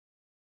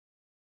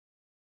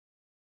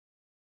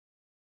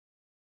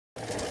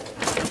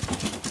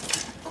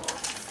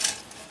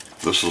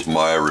This is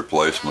my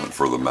replacement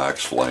for the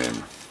Max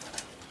Flame.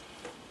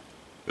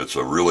 It's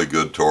a really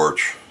good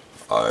torch.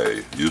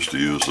 I used to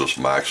use this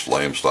Max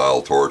Flame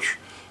style torch,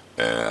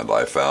 and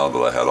I found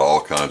that I had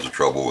all kinds of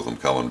trouble with them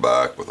coming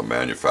back, with the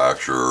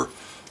manufacturer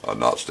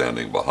not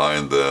standing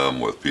behind them,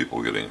 with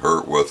people getting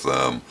hurt with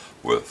them,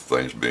 with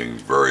things being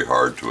very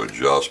hard to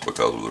adjust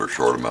because of their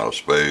short amount of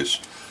space.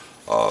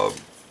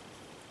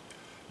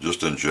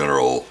 Just in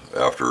general,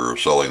 after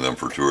selling them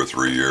for 2 or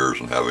 3 years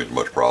and having as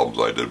much problems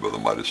I did with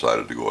them, I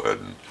decided to go ahead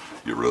and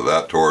get rid of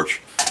that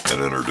torch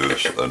and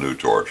introduce a new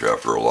torch.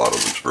 After a lot of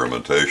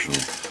experimentation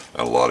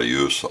and a lot of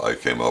use, I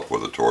came up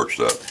with a torch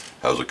that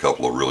has a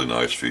couple of really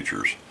nice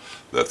features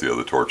that the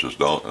other torches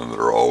don't, and that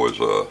are always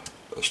a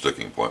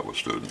sticking point with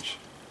students.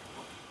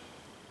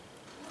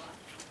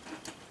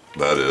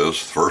 That is,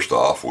 first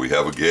off, we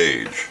have a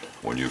gauge.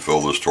 When you fill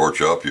this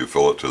torch up, you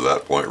fill it to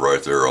that point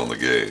right there on the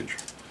gauge.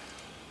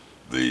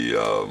 The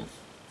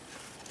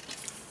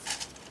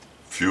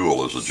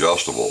fuel is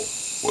adjustable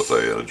with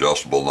an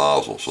adjustable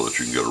nozzle so that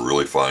you can get a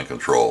really fine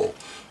control.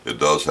 It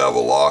does have a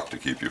lock to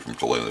keep you from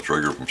pulling the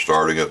trigger from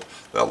starting it.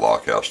 That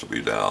lock has to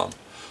be down.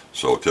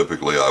 So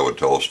typically I would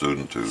tell a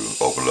student to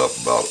open it up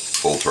about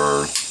full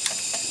turn,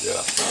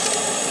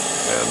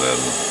 and then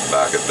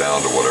back it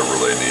down to whatever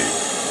they need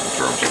in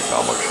terms of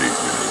how much heat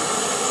you need.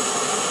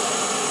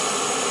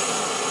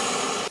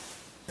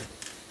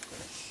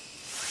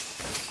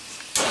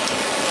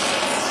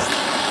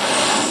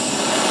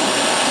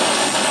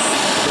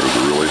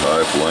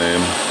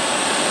 Flame.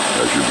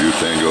 As your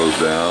butane goes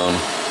down,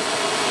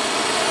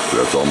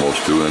 that's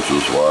almost 2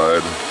 inches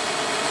wide.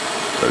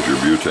 As your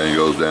butane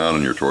goes down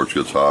and your torch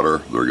gets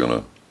hotter, they're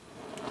gonna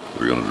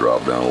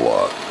drop down a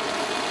lot.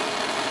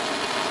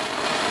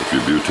 If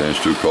your butane's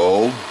too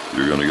cold,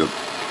 you're gonna get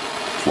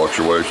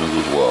fluctuations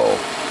as well.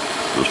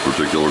 This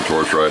particular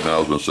torch right now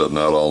has been sitting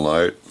out all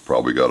night.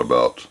 Probably got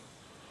about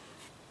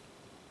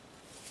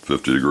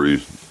 50 degree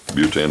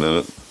butane in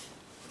it.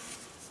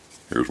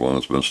 Here's one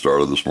that's been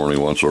started this morning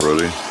once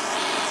already.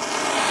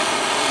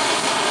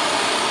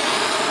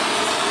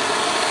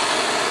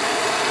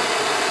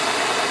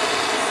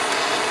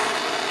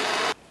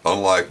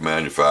 Unlike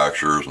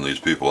manufacturers and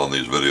these people on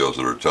these videos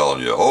that are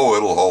telling you, oh,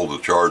 it'll hold the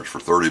charge for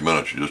 30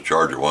 minutes, you just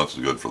charge it once,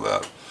 it's good for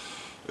that.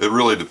 It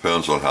really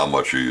depends on how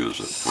much you use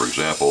it. For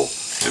example,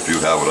 if you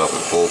have it up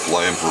at full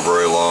flame for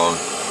very long,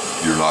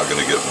 you're not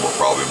going to get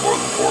probably more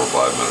than 4 or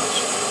 5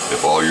 minutes.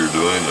 If all you're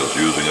doing is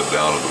using it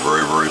down at a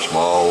very, very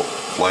small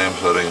flame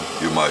setting,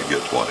 you might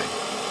get 20.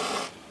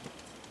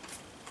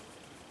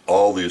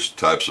 All these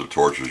types of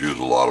torches use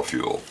a lot of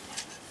fuel.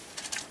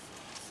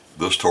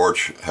 This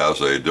torch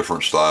has a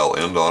different style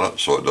end on it,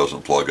 so it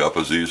doesn't plug up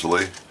as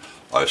easily.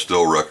 I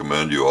still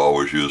recommend you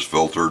always use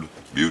filtered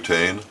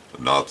butane,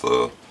 not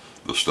the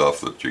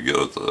stuff that you get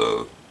at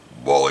the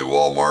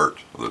Walmart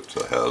that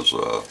has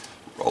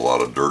a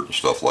lot of dirt and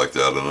stuff like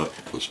that in it.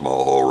 The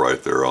small hole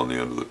right there on the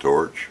end of the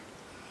torch.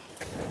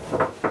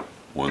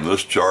 When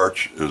this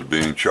torch is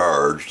being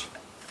charged,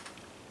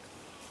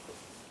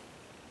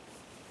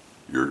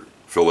 you're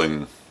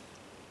filling,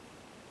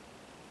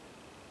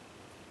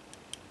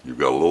 you've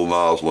got a little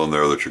nozzle in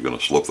there that you're going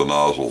to slip the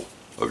nozzle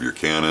of your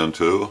can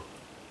into.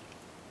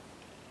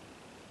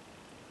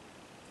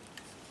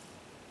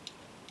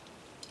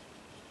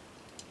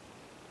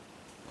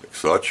 Like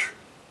such.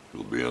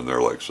 It'll be in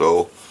there like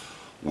so.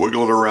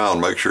 Wiggle it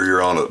around, make sure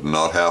you're on it and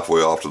not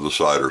halfway off to the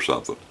side or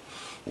something.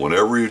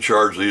 Whenever you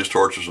charge these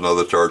torches and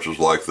other torches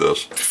like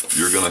this,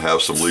 you're going to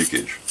have some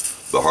leakage.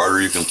 The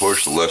harder you can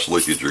push, the less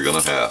leakage you're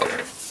going to have.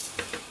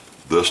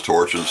 This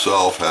torch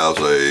itself has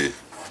a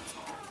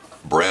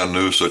brand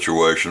new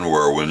situation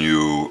where when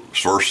you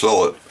first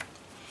sell it,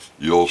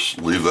 you'll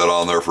leave that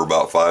on there for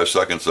about 5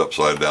 seconds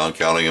upside down,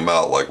 counting them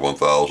out like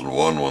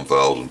 1001,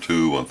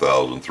 1002,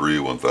 1003,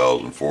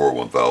 1004,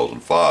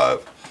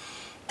 1005.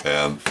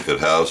 And it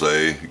has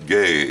a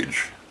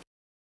gauge.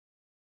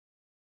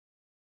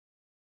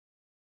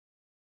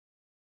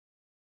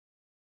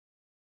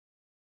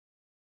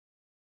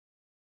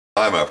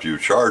 Time after you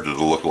charge it,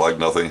 it'll look like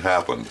nothing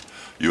happened.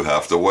 You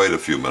have to wait a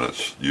few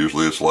minutes.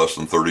 Usually it's less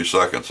than 30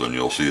 seconds and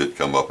you'll see it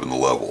come up in the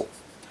level.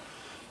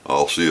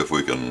 I'll see if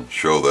we can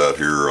show that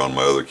here on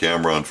my other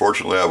camera.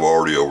 Unfortunately, I've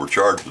already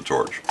overcharged the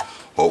torch.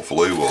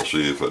 Hopefully we'll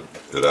see if it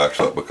acts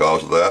up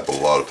because of that, but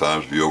a lot of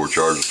times if you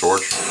overcharge the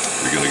torch,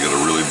 you're going to get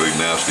a really big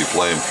nasty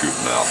flame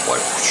shooting out,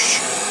 like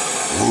whoosh,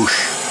 whoosh.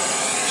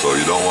 So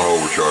you don't want to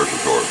overcharge the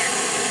torch.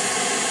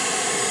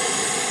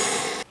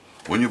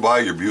 When you buy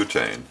your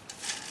butane,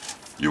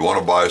 you want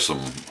to buy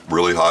some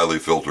really highly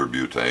filtered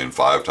butane,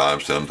 5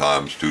 times, 10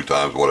 times, 2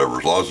 times, whatever.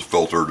 As long as it's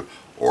filtered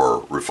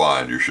or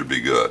refined, you should be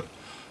good.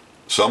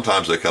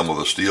 Sometimes they come with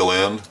a steel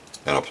end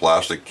and a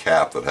plastic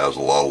cap that has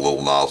a lot of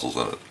little nozzles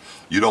in it.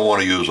 You don't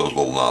want to use those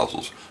little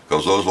nozzles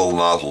because those little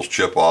nozzles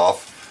chip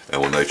off, and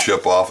when they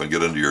chip off and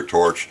get into your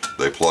torch,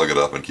 they plug it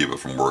up and keep it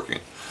from working.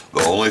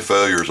 The only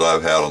failures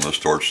I've had on this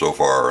torch so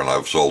far, and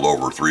I've sold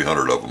over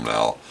 300 of them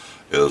now,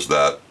 is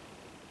that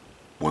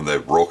when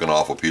they've broken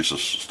off a piece of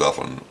stuff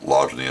and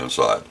lodged the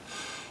inside.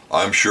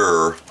 I'm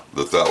sure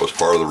that that was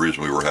part of the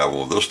reason we were having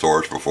with this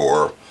torch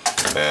before,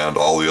 and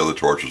all the other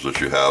torches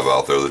that you have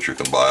out there that you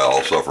can buy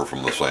all suffer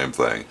from the same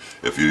thing.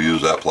 If you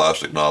use that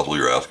plastic nozzle,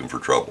 you're asking for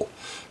trouble.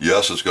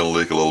 Yes, it's going to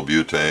leak a little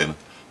butane,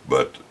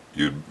 but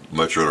you'd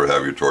much rather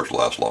have your torch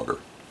last longer.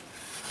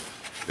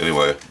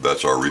 Anyway,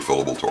 that's our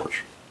refillable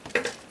torch.